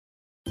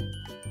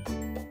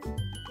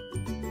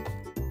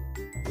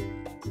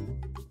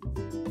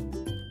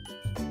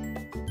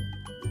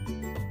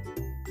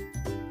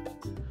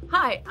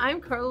Hi, I'm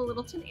Carla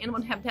Littleton,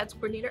 Animal and Habitats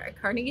Coordinator at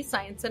Carnegie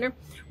Science Center.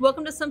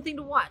 Welcome to Something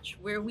to Watch,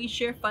 where we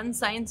share fun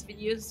science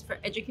videos for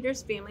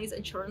educators, families,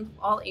 and children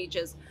of all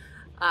ages.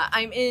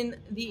 I'm in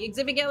the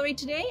exhibit gallery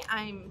today.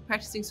 I'm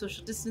practicing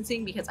social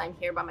distancing because I'm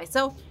here by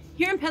myself.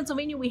 Here in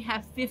Pennsylvania, we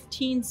have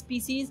 15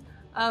 species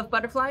of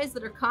butterflies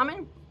that are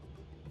common.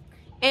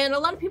 And a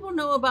lot of people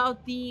know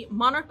about the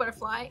monarch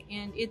butterfly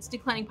and its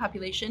declining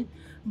population.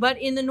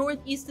 But in the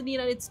northeast of the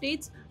United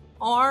States,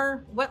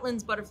 our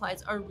wetlands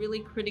butterflies are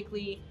really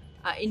critically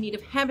in need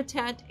of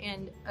habitat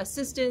and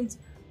assistance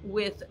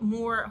with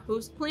more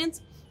host plants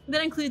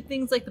that include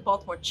things like the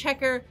Baltimore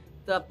checker,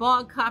 the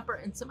bog copper,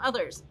 and some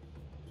others.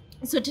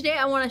 So today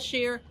I want to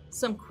share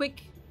some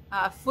quick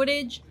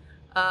footage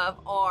of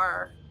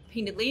our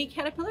painted lady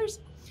caterpillars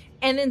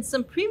and then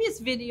some previous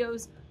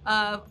videos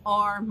of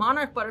our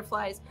monarch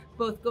butterflies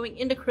both going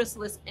into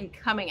chrysalis and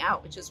coming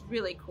out, which is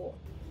really cool.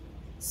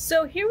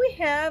 So here we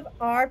have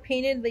our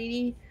painted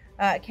lady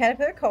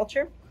caterpillar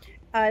culture.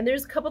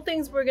 There's a couple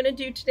things we're going to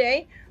do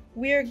today.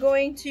 We're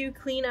going to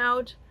clean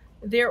out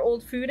their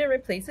old food and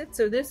replace it.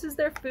 So this is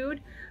their food.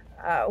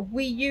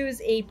 We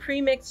use a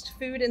pre-mixed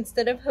food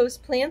instead of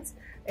host plants.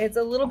 It's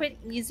a little bit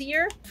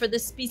easier for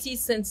this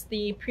species since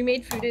the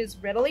pre-made food is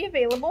readily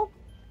available.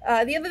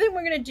 The other thing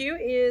we're going to do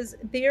is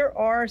there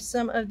are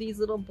some of these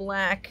little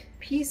black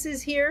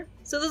pieces here.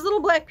 So those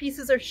little black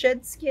pieces are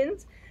shed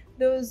skins.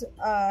 Those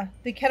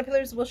the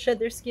caterpillars will shed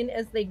their skin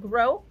as they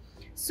grow.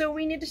 So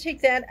we need to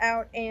take that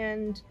out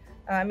and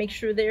make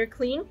sure they're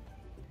clean.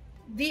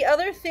 The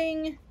other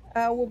thing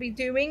we'll be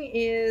doing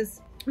is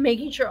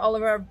making sure all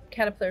of our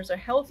caterpillars are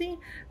healthy.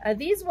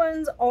 These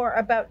ones are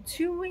about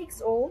 2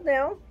 weeks old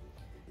now.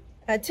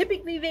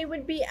 Typically they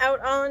would be out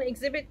on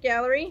exhibit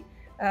gallery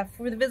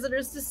for the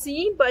visitors to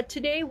see, but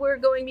today we're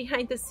going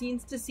behind the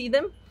scenes to see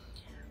them.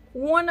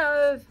 One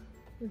of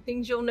the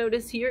things you'll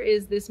notice here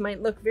is this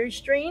might look very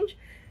strange.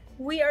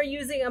 We are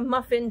using a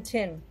muffin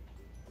tin.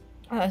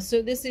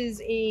 So this is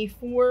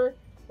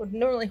would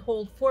normally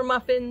hold 4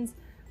 muffins.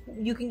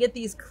 You can get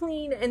these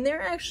clean and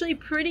they're actually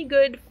pretty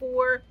good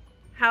for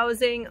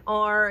housing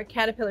our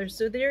caterpillars.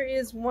 So there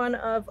is one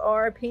of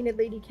our painted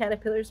lady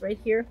caterpillars right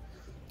here.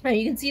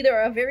 You can see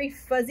they're a very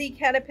fuzzy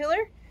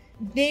caterpillar.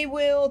 They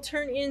will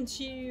turn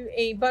into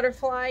a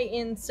butterfly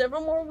in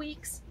several more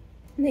weeks.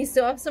 They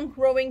still have some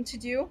growing to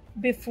do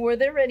before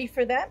they're ready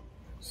for that.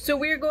 So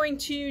we're going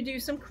to do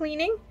some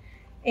cleaning,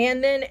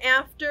 and then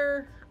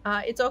after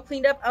it's all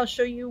cleaned up, I'll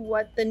show you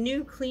what the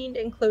new cleaned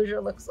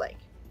enclosure looks like.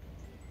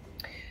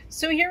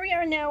 So here we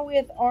are now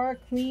with our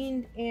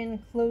cleaned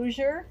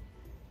enclosure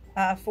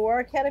for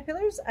our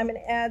caterpillars. I'm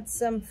going to add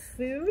some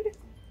food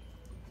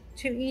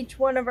to each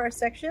one of our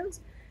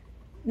sections.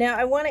 Now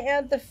I want to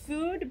add the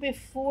food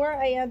before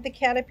I add the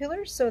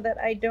caterpillars so that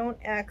I don't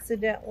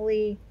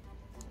accidentally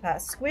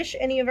squish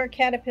any of our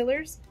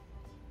caterpillars.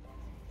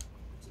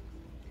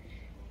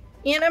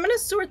 And I'm going to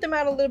sort them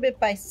out a little bit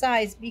by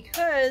size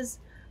because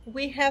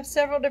we have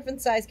several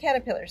different size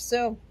caterpillars.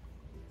 So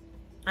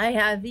I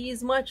have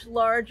these much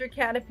larger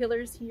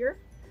caterpillars here,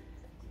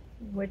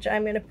 which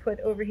I'm going to put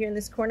over here in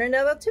this corner.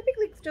 Now they'll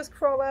typically just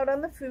crawl out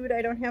on the food.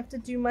 I don't have to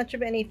do much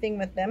of anything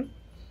with them.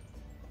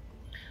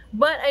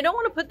 But I don't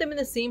want to put them in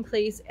the same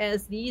place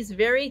as these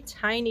very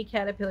tiny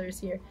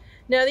caterpillars here.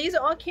 Now these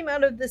all came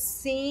out of the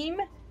same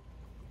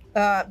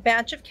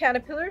batch of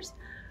caterpillars.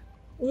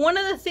 One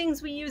of the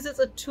things we use as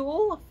a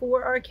tool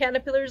for our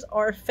caterpillars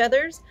are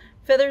feathers.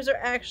 Feathers are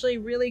actually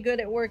really good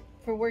at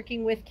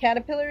working with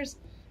caterpillars,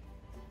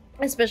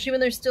 especially when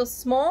they're still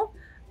small.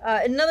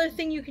 Another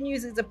thing you can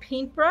use is a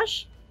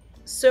paintbrush.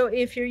 So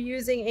if you're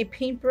using a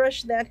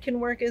paintbrush, that can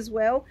work as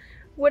well.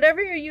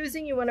 Whatever you're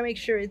using, you want to make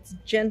sure it's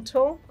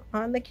gentle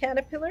on the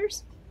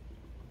caterpillars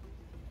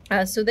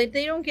so that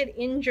they don't get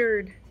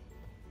injured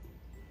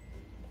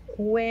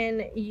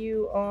when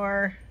you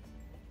are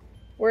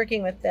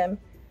working with them.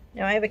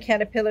 Now I have a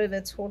caterpillar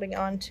that's holding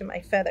on to my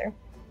feather.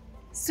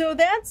 So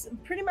that's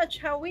pretty much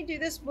how we do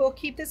this. We'll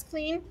keep this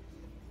clean,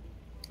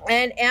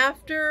 and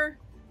after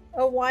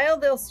a while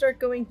they'll start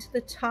going to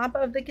the top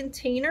of the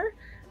container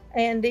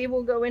and they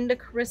will go into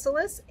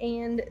chrysalis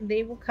and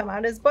they will come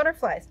out as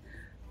butterflies.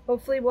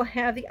 Hopefully we'll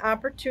have the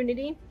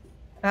opportunity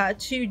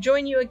to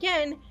join you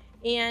again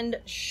and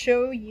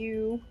show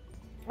you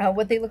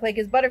what they look like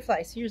as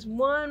butterflies. Here's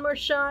one more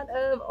shot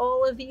of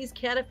all of these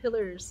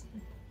caterpillars.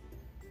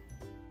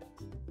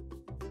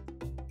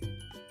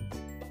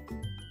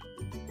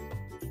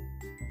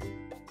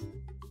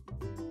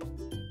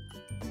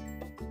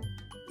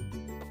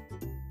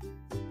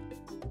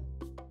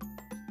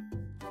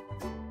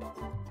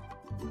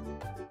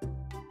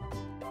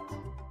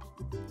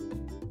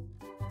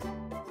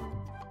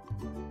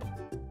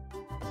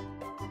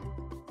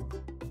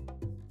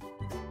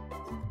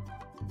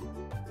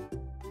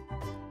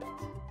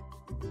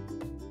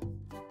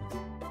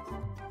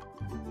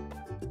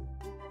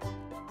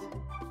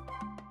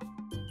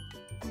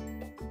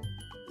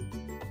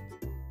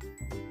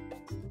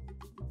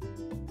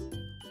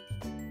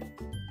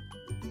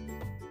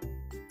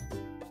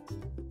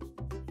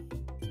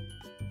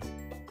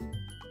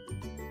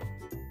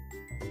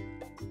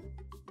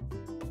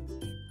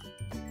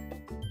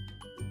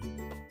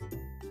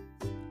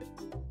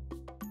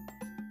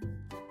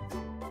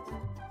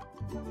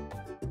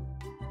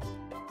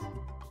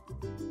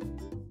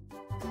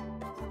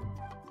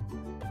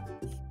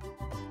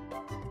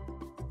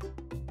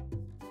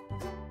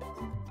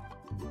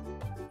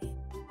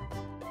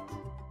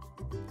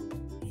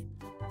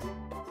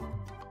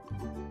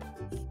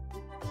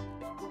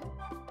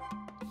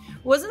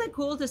 Wasn't it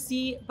cool to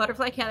see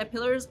butterfly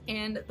caterpillars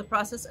and the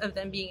process of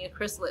them being a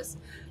chrysalis?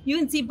 You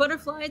can see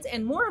butterflies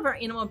and more of our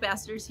animal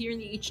ambassadors here in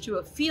the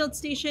H2O Field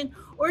Station,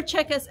 or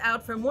check us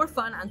out for more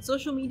fun on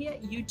social media,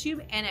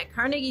 YouTube, and at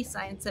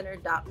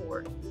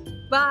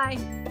carnegiesciencecenter.org. Bye!